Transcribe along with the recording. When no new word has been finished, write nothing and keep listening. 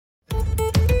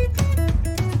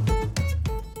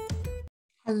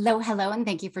Hello, hello, and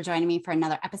thank you for joining me for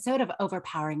another episode of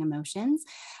Overpowering Emotions.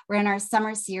 We're in our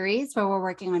summer series where we're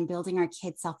working on building our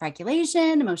kids'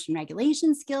 self-regulation, emotion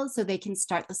regulation skills so they can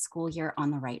start the school year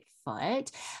on the right foot.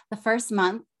 The first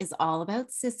month is all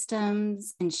about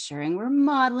systems, ensuring we're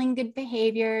modeling good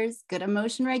behaviors, good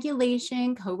emotion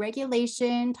regulation,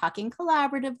 co-regulation, talking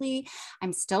collaboratively.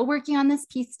 I'm still working on this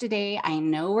piece today. I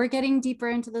know we're getting deeper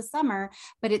into the summer,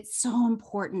 but it's so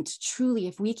important, truly,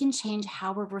 if we can change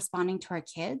how we're responding to our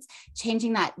kids,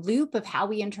 changing that loop of how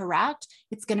we interact,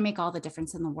 it's going to make all the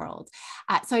difference in the world.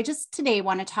 So I just today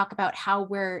want to talk about how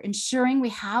we're ensuring we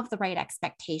have the right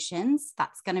expectations.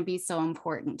 That's going to be so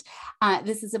important.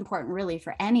 This is important really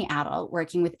for any adult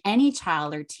working with any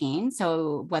child or teen.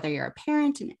 So whether you're a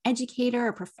parent, an educator,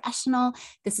 a professional,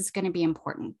 this is going to be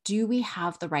important. Do we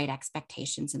have the right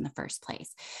expectations in the first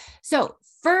place? So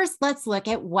first, let's look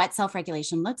at what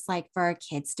self-regulation looks like for our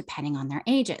kids depending on their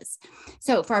ages.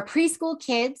 So for our preschool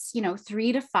kids,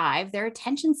 3 to 5, their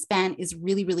attention span is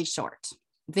really, really short.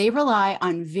 They rely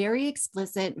on very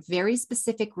explicit, very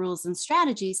specific rules and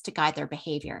strategies to guide their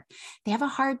behavior. They have a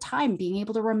hard time being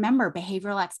able to remember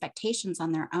behavioral expectations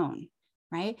on their own,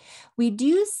 right? We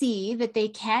do see that they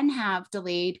can have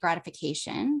delayed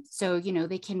gratification. So,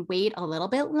 they can wait a little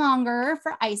bit longer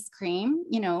for ice cream,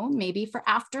 maybe for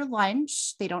after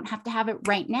lunch. They don't have to have it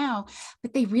right now,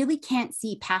 but they really can't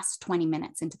see past 20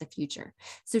 minutes into the future.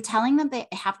 So telling them they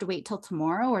have to wait till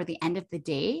tomorrow or the end of the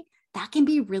day, that can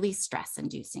be really stress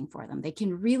inducing for them. They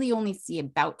can really only see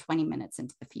about 20 minutes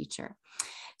into the future.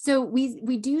 So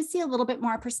we do see a little bit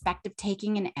more perspective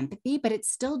taking and empathy, but it's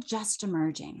still just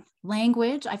emerging.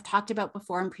 Language, I've talked about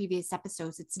before in previous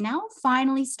episodes, it's now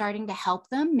finally starting to help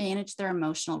them manage their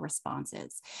emotional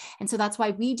responses. And so that's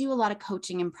why we do a lot of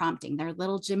coaching and prompting. Their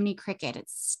little Jiminy Cricket,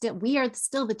 we are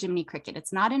still the Jiminy Cricket.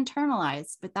 It's not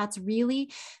internalized, but that's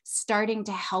really starting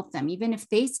to help them. Even if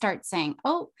they start saying,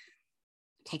 oh,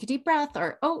 take a deep breath,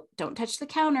 or, oh, don't touch the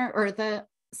counter or the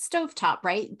stovetop,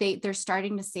 right? They're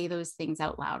starting to say those things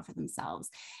out loud for themselves.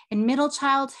 In middle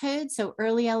childhood, so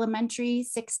early elementary,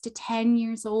 6 to 10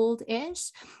 years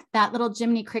old-ish, that little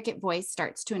Jiminy Cricket voice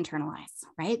starts to internalize,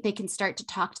 right? They can start to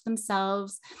talk to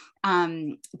themselves.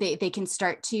 They can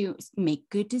start to make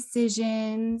good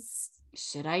decisions.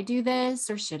 Should I do this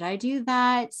or should I do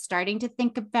that? Starting to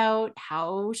think about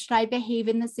how should I behave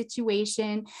in the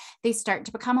situation. They start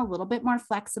to become a little bit more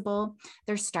flexible.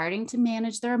 They're starting to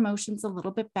manage their emotions a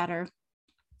little bit better.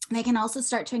 They can also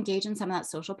start to engage in some of that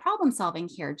social problem solving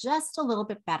here just a little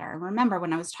bit better. Remember,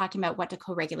 when I was talking about what do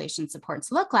co-regulation supports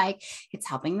look like, it's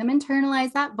helping them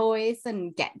internalize that voice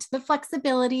and get to the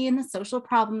flexibility and the social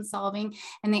problem solving,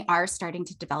 and they are starting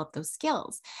to develop those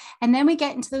skills. And then we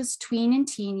get into those tween and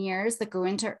teen years that go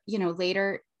into,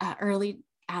 later early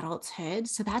adulthood.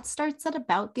 So that starts at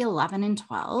about the 11 and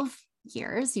 12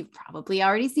 years. You've probably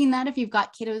already seen that if you've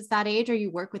got kiddos that age or you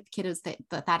work with kiddos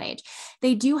that age.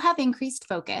 They do have increased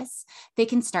focus. They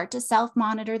can start to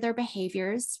self-monitor their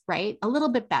behaviors, right? A little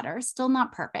bit better, still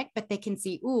not perfect, but they can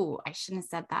see, ooh, I shouldn't have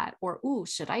said that, or ooh,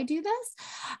 should I do this?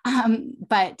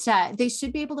 But they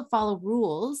should be able to follow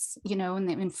rules,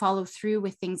 and follow through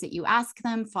with things that you ask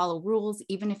them, follow rules,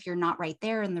 even if you're not right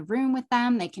there in the room with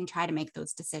them, they can try to make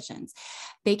those decisions.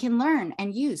 They can learn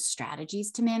and use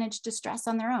strategies to manage distress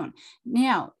on their own.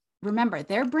 Now, remember,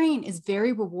 their brain is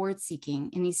very reward seeking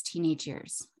in these teenage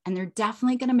years, and they're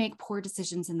definitely going to make poor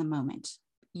decisions in the moment,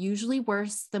 usually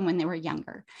worse than when they were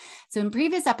younger. So in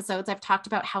previous episodes, I've talked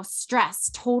about how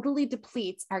stress totally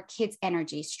depletes our kids'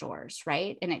 energy stores,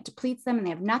 right? And it depletes them and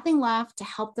they have nothing left to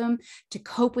help them to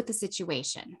cope with the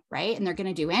situation, right? And they're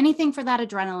going to do anything for that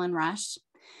adrenaline rush,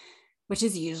 which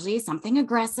is usually something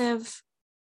aggressive,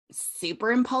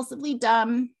 super impulsively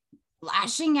dumb,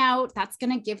 lashing out. That's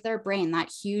going to give their brain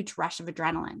that huge rush of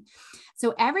adrenaline.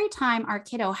 So every time our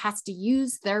kiddo has to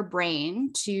use their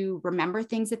brain to remember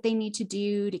things that they need to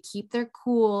do to keep their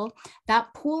cool,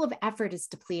 that pool of effort is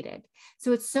depleted.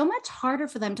 So it's so much harder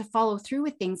for them to follow through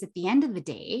with things at the end of the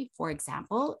day. For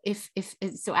example, if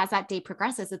so as that day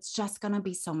progresses, it's just going to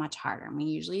be so much harder. And we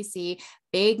usually see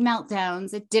big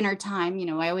meltdowns at dinner time.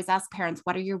 I always ask parents,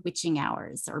 what are your witching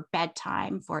hours or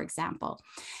bedtime, for example?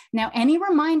 Now, any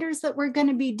reminders that we're going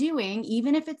to be doing,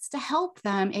 even if it's to help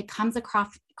them, it comes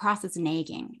across as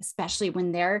nagging, especially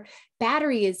when their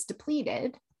battery is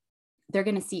depleted. They're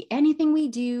going to see anything we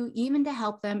do, even to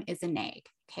help them, is a nag.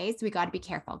 Okay, so we got to be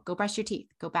careful. Go brush your teeth,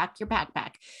 go back your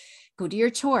backpack, go do your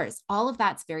chores. All of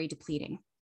that's very depleting.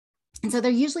 And so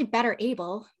they're usually better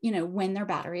able, when their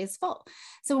battery is full.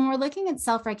 So when we're looking at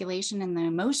self-regulation and the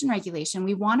emotion regulation,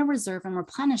 we want to reserve and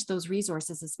replenish those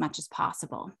resources as much as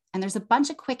possible. And there's a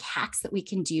bunch of quick hacks that we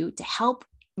can do to help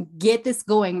get this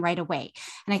going right away.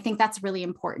 And I think that's really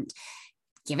important.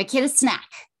 Give a kid a snack,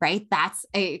 right? That's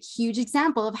a huge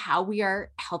example of how we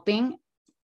are helping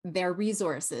their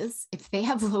resources. If they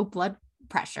have low blood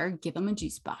pressure, give them a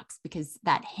juice box, because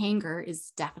that hanger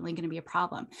is definitely going to be a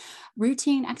problem.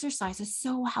 Routine exercise is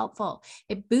so helpful.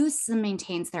 It boosts and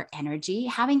maintains their energy.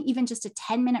 Having even just a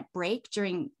 10-minute break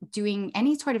during doing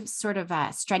any sort of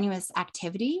strenuous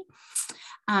activity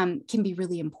can be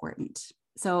really important.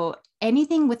 So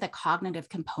anything with a cognitive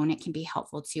component can be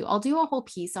helpful too. I'll do a whole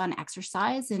piece on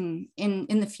exercise in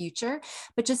the future,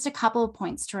 but just a couple of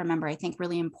points to remember, I think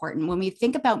really important. When we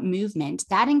think about movement,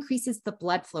 that increases the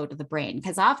blood flow to the brain,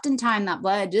 because oftentimes that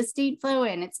blood just ain't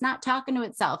flowing. It's not talking to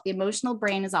itself. The emotional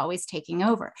brain is always taking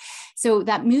over. So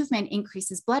that movement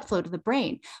increases blood flow to the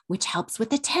brain, which helps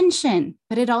with attention,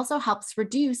 but it also helps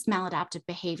reduce maladaptive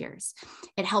behaviors.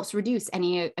 It helps reduce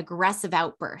any aggressive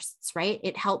outbursts, right?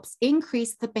 It helps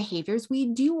increase the behaviors we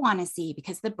do want to see,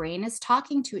 because the brain is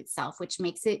talking to itself, which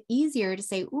makes it easier to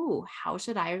say, ooh, how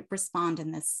should I respond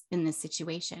in this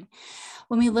situation?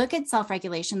 When we look at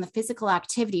self-regulation, the physical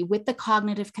activity with the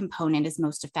cognitive component is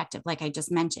most effective, like I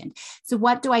just mentioned. So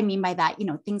what do I mean by that?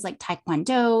 Things like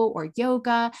Taekwondo or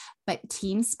yoga, but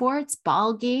team sports,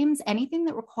 ball games, anything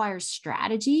that requires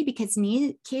strategy, because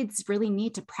kids really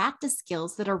need to practice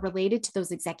skills that are related to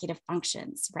those executive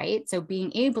functions, right? So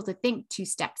being able to think 2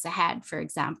 steps ahead, for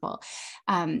example,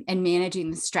 and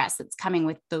managing the stress that's coming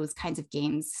with those kinds of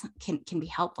games can be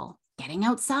helpful. Getting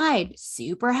outside,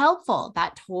 super helpful.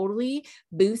 That totally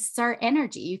boosts our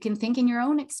energy. You can think in your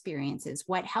own experiences,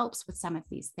 what helps with some of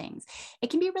these things.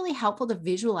 It can be really helpful to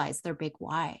visualize their big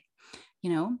why.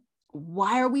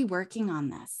 Why are we working on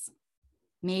this?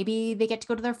 Maybe they get to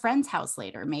go to their friend's house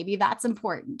later. Maybe that's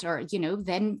important. Or,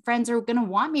 then friends are going to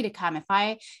want me to come. If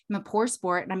I am a poor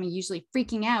sport and I'm usually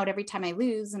freaking out every time I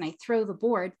lose and I throw the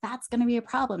board, that's going to be a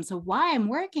problem. So why I'm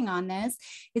working on this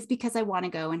is because I want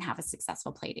to go and have a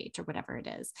successful play date or whatever it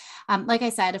is. Like I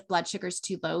said, if blood sugar is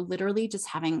too low, literally just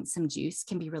having some juice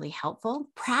can be really helpful.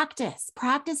 Practice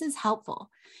is helpful.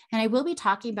 And I will be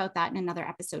talking about that in another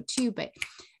episode too, but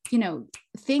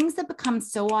things that become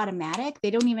so automatic,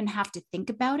 they don't even have to think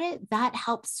about it. That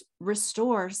helps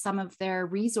restore some of their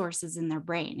resources in their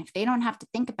brain if they don't have to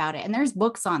think about it. And there's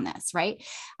books on this, right?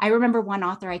 I remember one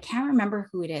author, I can't remember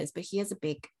who it is, but he is a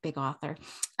big author.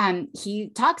 He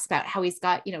talks about how he's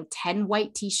got, 10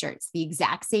 white t-shirts, the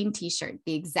exact same t-shirt,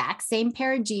 the exact same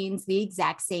pair of jeans, the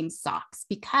exact same socks,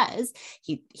 because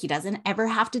he doesn't ever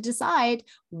have to decide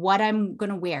what I'm going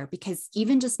to wear, because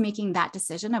even just making that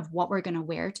decision of what we're going to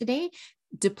wear today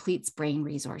depletes brain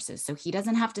resources. So he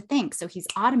doesn't have to think. So he's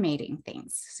automating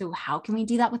things. So how can we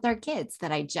do that with our kids?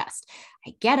 That I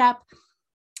get up,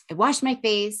 I wash my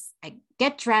face, I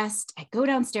get dressed, I go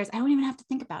downstairs. I don't even have to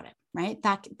think about it, right?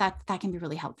 That can be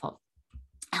really helpful.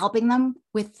 Helping them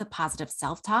with the positive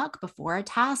self-talk before a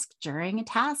task, during a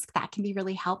task, that can be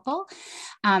really helpful.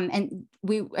 And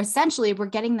we're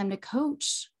getting them to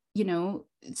coach,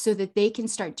 so that they can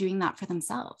start doing that for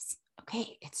themselves.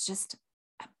 Okay, it's just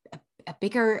a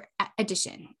bigger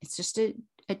addition. It's just a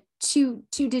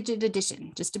two-digit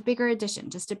addition, just a bigger addition,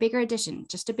 just a bigger addition,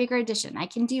 just a bigger addition. I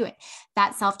can do it.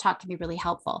 That self-talk can be really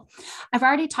helpful. I've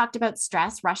already talked about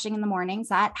stress, rushing in the mornings.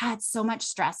 That adds so much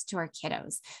stress to our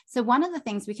kiddos. So one of the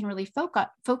things we can really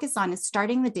focus on is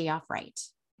starting the day off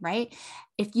right?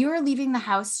 If you're leaving the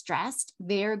house stressed,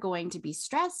 they're going to be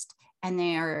stressed, and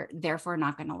they're therefore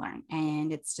not going to learn.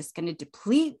 And it's just going to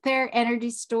deplete their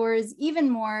energy stores even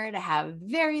more to have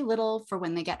very little for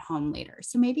when they get home later.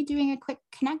 So maybe doing a quick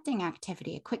connecting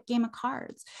activity, a quick game of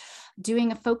cards,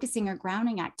 doing a focusing or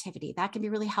grounding activity, that can be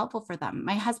really helpful for them.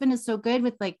 My husband is so good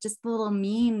with just the little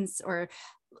memes or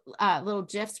little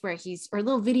GIFs or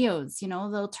little videos,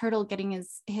 little turtle getting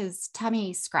his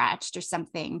tummy scratched or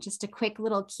something, just a quick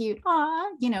little cute,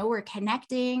 we're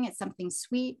connecting. It's something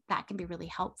sweet that can be really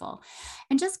helpful.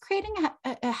 And just creating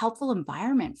a helpful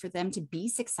environment for them to be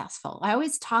successful. I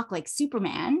always talk like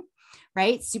Superman,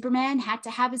 right? Superman had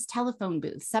to have his telephone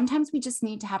booth. Sometimes we just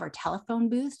need to have our telephone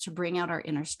booth to bring out our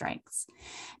inner strengths.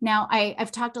 Now,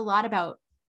 I've talked a lot about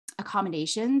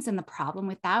accommodations and the problem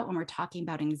with that when we're talking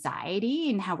about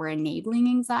anxiety and how we're enabling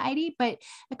anxiety, but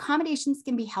accommodations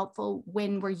can be helpful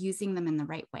when we're using them in the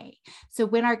right way. So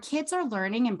when our kids are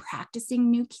learning and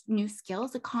practicing new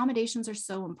skills, accommodations are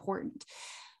so important.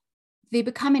 They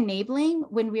become enabling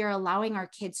when we are allowing our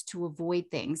kids to avoid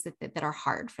things that are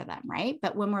hard for them, right?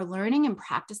 But when we're learning and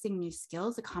practicing new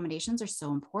skills, accommodations are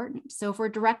so important. So if we're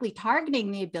directly targeting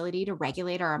the ability to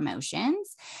regulate our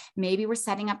emotions, maybe we're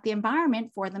setting up the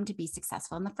environment for them to be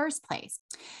successful in the first place.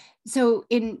 So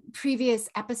in previous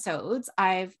episodes,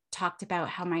 I've talked about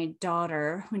how my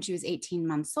daughter, when she was 18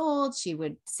 months old, she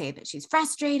would say that she's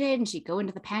frustrated and she'd go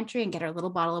into the pantry and get her little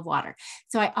bottle of water.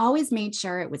 So I always made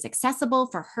sure it was accessible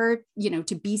for her,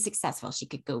 to be successful. She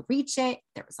could go reach it.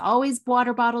 There was always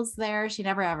water bottles there. She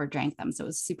never ever drank them. So it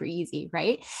was super easy,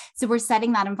 right? So we're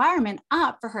setting that environment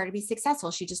up for her to be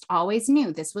successful. She just always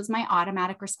knew this was my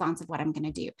automatic response of what I'm going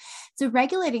to do. So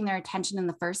regulating their attention in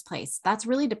the first place, that's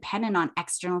really dependent on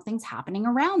external things happening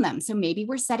around them. So maybe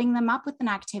we're setting them up with an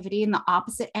activity in the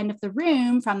opposite end of the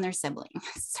room from their sibling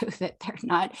so that they're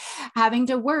not having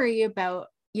to worry about,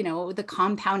 the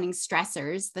compounding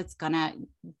stressors that's going to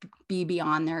be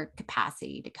beyond their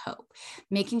capacity to cope.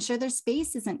 Making sure their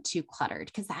space isn't too cluttered,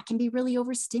 because that can be really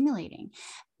overstimulating.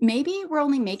 Maybe we're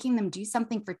only making them do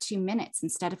something for 2 minutes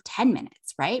instead of 10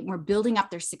 minutes, right? We're building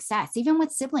up their success. Even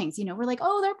with siblings, we're like,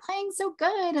 oh, they're playing so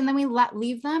good. And then we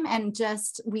leave them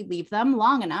we leave them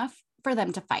long enough for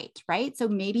them to fight, right? So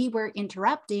maybe we're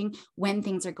interrupting when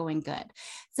things are going good.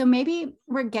 So maybe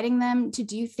we're getting them to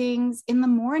do things in the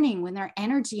morning when their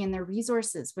energy and their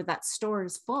resources, where that store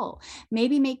is full.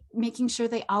 Maybe making sure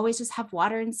they always just have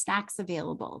water and snacks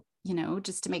available,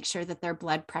 just to make sure that their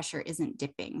blood pressure isn't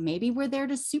dipping. Maybe we're there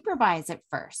to supervise at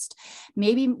first.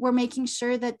 Maybe we're making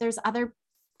sure that there's other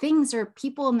things or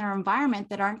people in their environment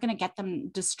that aren't going to get them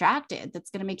distracted, that's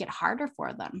going to make it harder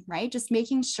for them, right? Just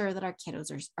making sure that our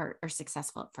kiddos are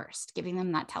successful at first, giving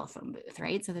them that telephone booth,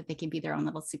 right? So that they can be their own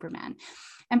little Superman.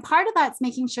 And part of that's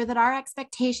making sure that our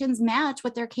expectations match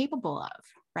what they're capable of,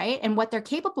 right? And what they're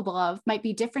capable of might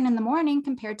be different in the morning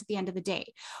compared to the end of the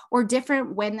day, or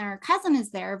different when their cousin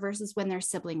is there versus when their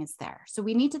sibling is there. So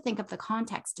we need to think of the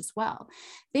context as well.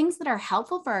 Things that are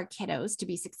helpful for our kiddos to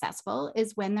be successful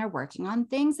is when they're working on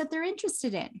things that they're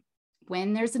interested in,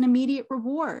 when there's an immediate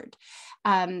reward.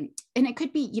 And it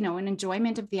could be, an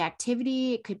enjoyment of the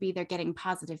activity. It could be they're getting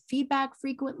positive feedback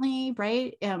frequently,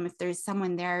 right? If there's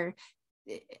someone there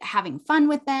having fun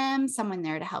with them, someone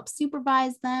there to help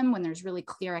supervise them, when there's really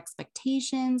clear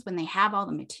expectations, when they have all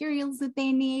the materials that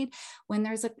they need, when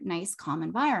there's a nice, calm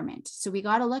environment. So we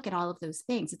got to look at all of those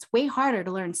things. It's way harder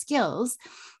to learn skills,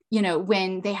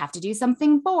 when they have to do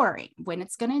something boring, when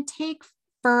it's going to take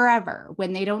forever,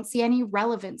 when they don't see any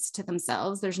relevance to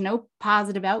themselves. There's no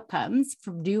positive outcomes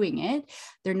from doing it.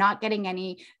 They're not getting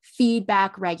any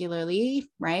feedback regularly,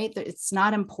 right? It's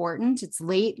not important. It's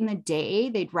late in the day.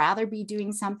 They'd rather be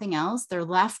doing something else. They're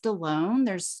left alone.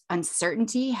 There's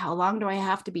uncertainty. How long do I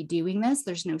have to be doing this?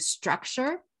 There's no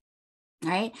structure.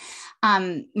 Right?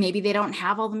 Maybe they don't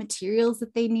have all the materials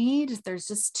that they need. There's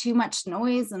just too much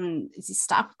noise and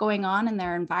stuff going on in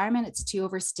their environment. It's too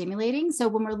overstimulating. So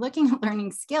when we're looking at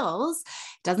learning skills,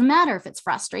 it doesn't matter if it's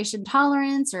frustration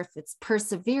tolerance or if it's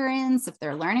perseverance, if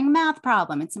they're learning a math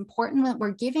problem. It's important that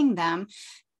we're giving them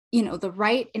the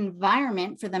right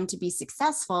environment for them to be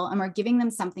successful. And we're giving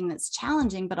them something that's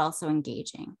challenging, but also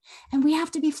engaging. And we have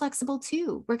to be flexible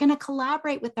too. We're going to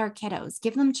collaborate with our kiddos,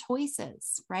 give them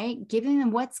choices, right? Giving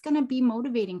them what's going to be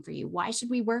motivating for you. Why should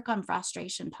we work on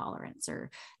frustration tolerance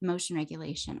or emotion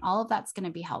regulation? All of that's going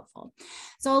to be helpful.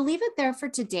 So I'll leave it there for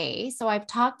today. So I've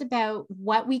talked about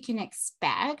what we can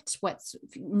expect, what's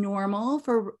normal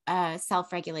for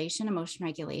self-regulation, emotion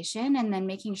regulation, and then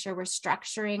making sure we're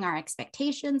structuring our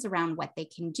expectations around what they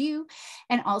can do,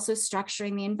 and also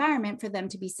structuring the environment for them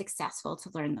to be successful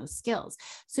to learn those skills.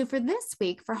 So for this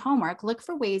week, for homework, look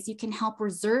for ways you can help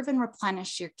reserve and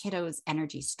replenish your kiddos'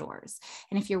 energy stores.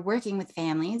 And if you're working with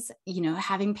families,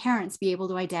 having parents be able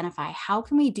to identify how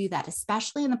can we do that,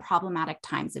 especially in the problematic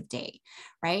times of day,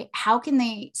 right? How can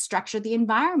they structure the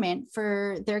environment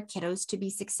for their kiddos to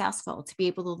be successful, to be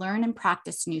able to learn and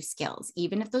practice new skills,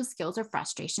 even if those skills are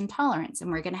frustration tolerance. And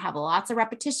we're going to have lots of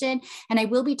repetition. And I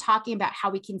will be talking about how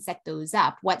we can set those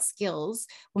up, what skills,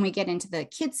 when we get into the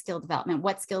kids' skill development,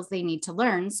 what skills they need to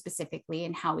learn specifically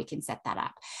and how we can set that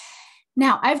up.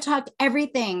 Now, I've talked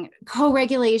everything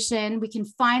co-regulation. We can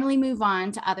finally move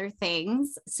on to other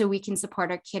things so we can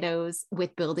support our kiddos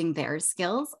with building their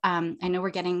skills. I know we're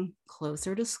getting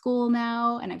closer to school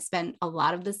now, and I've spent a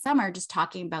lot of the summer just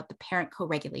talking about the parent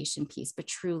co-regulation piece. But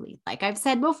truly, like I've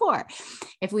said before,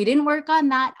 if we didn't work on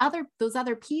those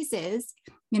other pieces,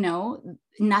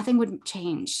 nothing would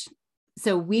change.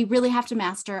 So we really have to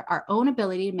master our own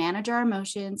ability to manage our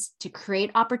emotions, to create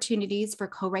opportunities for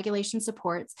co-regulation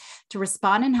supports, to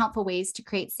respond in helpful ways to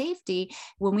create safety.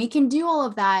 When we can do all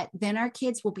of that, then our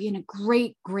kids will be in a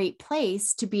great, great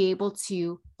place to be able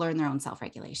to learn their own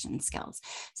self-regulation skills.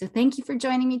 So thank you for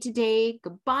joining me today.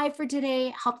 Goodbye for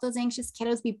today. Help those anxious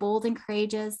kiddos be bold and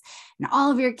courageous, and all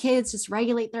of your kids just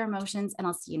regulate their emotions. And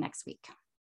I'll see you next week.